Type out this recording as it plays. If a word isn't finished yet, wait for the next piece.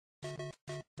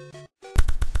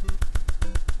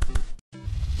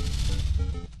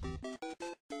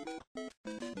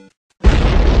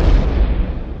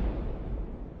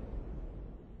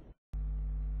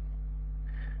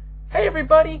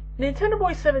everybody,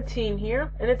 nintendoboy17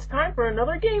 here, and it's time for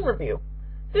another game review.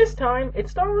 This time,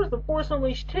 it's Star Wars The Force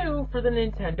Unleashed 2 for the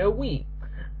Nintendo Wii.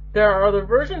 There are other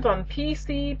versions on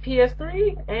PC,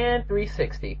 PS3, and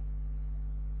 360.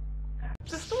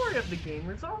 The story of the game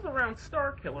revolves around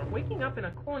Starkiller waking up in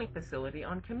a cloning facility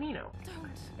on Kamino.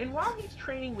 And while he's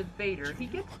training with Vader, he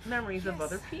gets memories of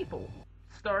other people.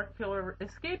 Starkiller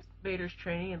escapes Vader's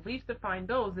training and leaves to find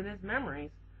those in his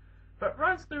memories, but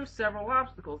runs through several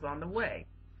obstacles on the way.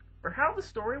 For how the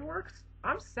story works,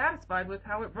 I'm satisfied with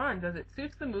how it runs, as it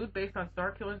suits the mood based on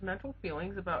Starkiller's mental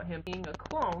feelings about him being a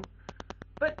clone,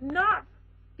 but not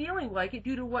feeling like it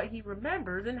due to what he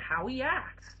remembers and how he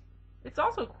acts. It's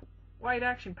also quite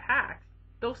action-packed,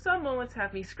 though some moments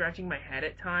have me scratching my head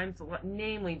at times,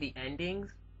 namely the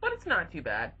endings, but it's not too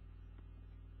bad.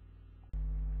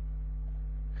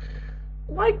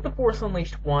 Like The Force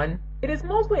Unleashed 1, it is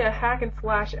mostly a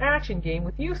hack-and-slash action game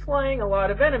with you slaying a lot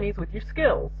of enemies with your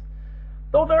skills,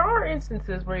 though there are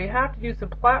instances where you have to do some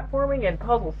platforming and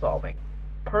puzzle solving.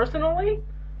 Personally,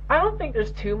 I don't think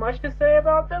there's too much to say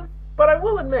about them, but I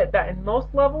will admit that in most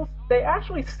levels, they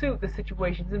actually suit the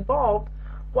situations involved,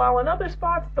 while in other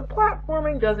spots the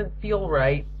platforming doesn't feel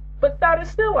right, but that is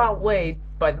still outweighed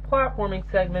by the platforming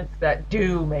segments that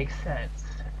do make sense.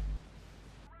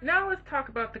 Now let's talk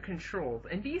about the controls,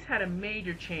 and these had a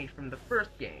major change from the first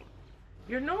game.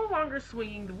 You're no longer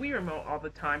swinging the Wii Remote all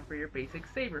the time for your basic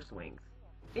saber swings.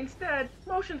 Instead,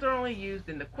 motions are only used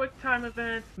in the quick time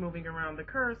events, moving around the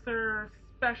cursor,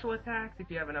 special attacks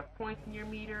if you have enough points in your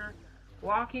meter,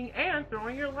 blocking, and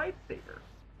throwing your lightsaber.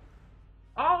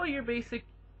 All of your basic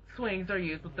swings are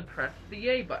used with the press of the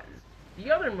A button.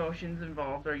 The other motions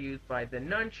involved are used by the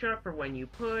nunchuck for when you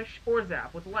push, or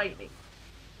zap with lightning.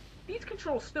 These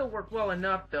controls still work well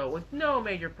enough, though, with no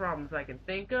major problems I can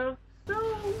think of, so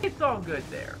it's all good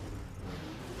there.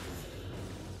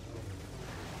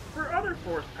 For other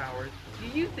force powers,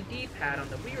 you use the D-pad on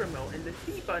the Wii Remote and the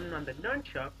C button on the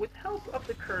nunchuck with help of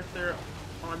the cursor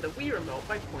on the Wii Remote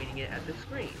by pointing it at the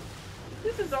screen.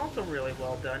 This is also really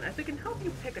well done, as it can help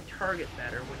you pick a target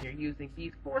better when you're using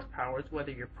these force powers,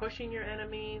 whether you're pushing your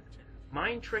enemies,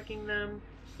 mind-tricking them,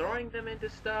 throwing them into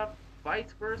stuff,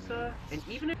 vice versa, and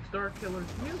even if Starkiller's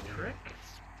new trick,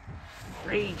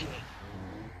 raging.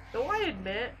 Though I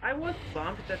admit, I was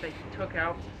bummed that they took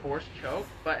out Force Choke,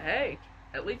 but hey,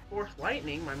 at least Force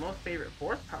Lightning, my most favorite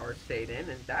force power, stayed in,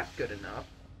 and that's good enough.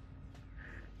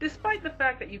 Despite the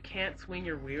fact that you can't swing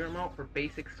your Wii Remote for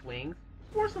basic swings,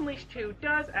 Force Unleashed 2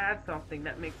 does add something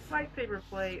that makes lightsaber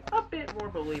play a bit more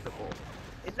believable,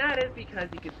 and that is because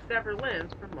you can sever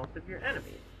limbs from most of your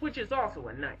enemies, which is also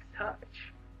a nice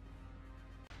touch.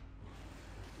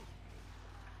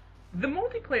 The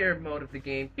multiplayer mode of the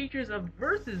game features a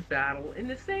versus battle in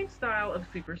the same style of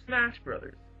Super Smash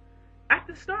Bros. At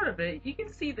the start of it, you can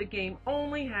see the game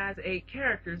only has 8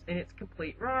 characters in its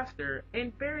complete roster,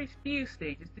 and very few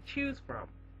stages to choose from.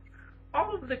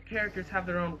 All of the characters have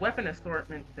their own weapon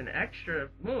assortments and extra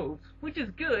moves, which is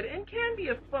good and can be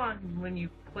fun when you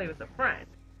play with a friend.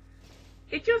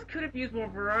 It just could have used more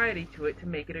variety to it to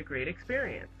make it a great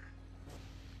experience.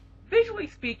 Visually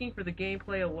speaking, for the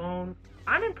gameplay alone,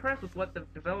 I'm impressed with what the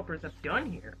developers have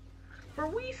done here. For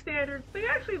Wii standards, they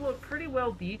actually look pretty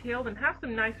well detailed and have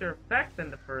some nicer effects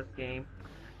than the first game.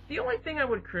 The only thing I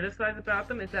would criticize about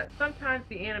them is that sometimes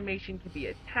the animation can be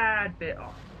a tad bit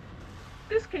off.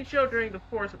 This can show during the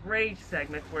Force Rage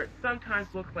segments, where it sometimes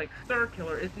looks like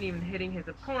Starkiller isn't even hitting his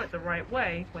opponent the right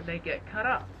way when they get cut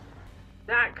up.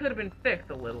 That could have been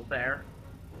fixed a little there.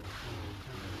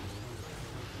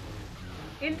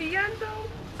 In the end, though,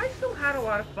 I still had a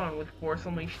lot of fun with Force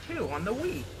Unleashed 2 on the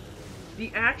Wii.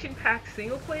 The action-packed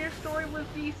single-player story was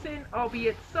decent,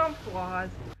 albeit some flaws,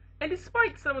 and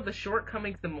despite some of the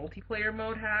shortcomings the multiplayer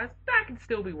mode has, that can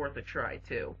still be worth a try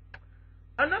too.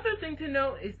 Another thing to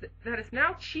note is that it's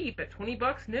now cheap at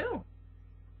 $20 new.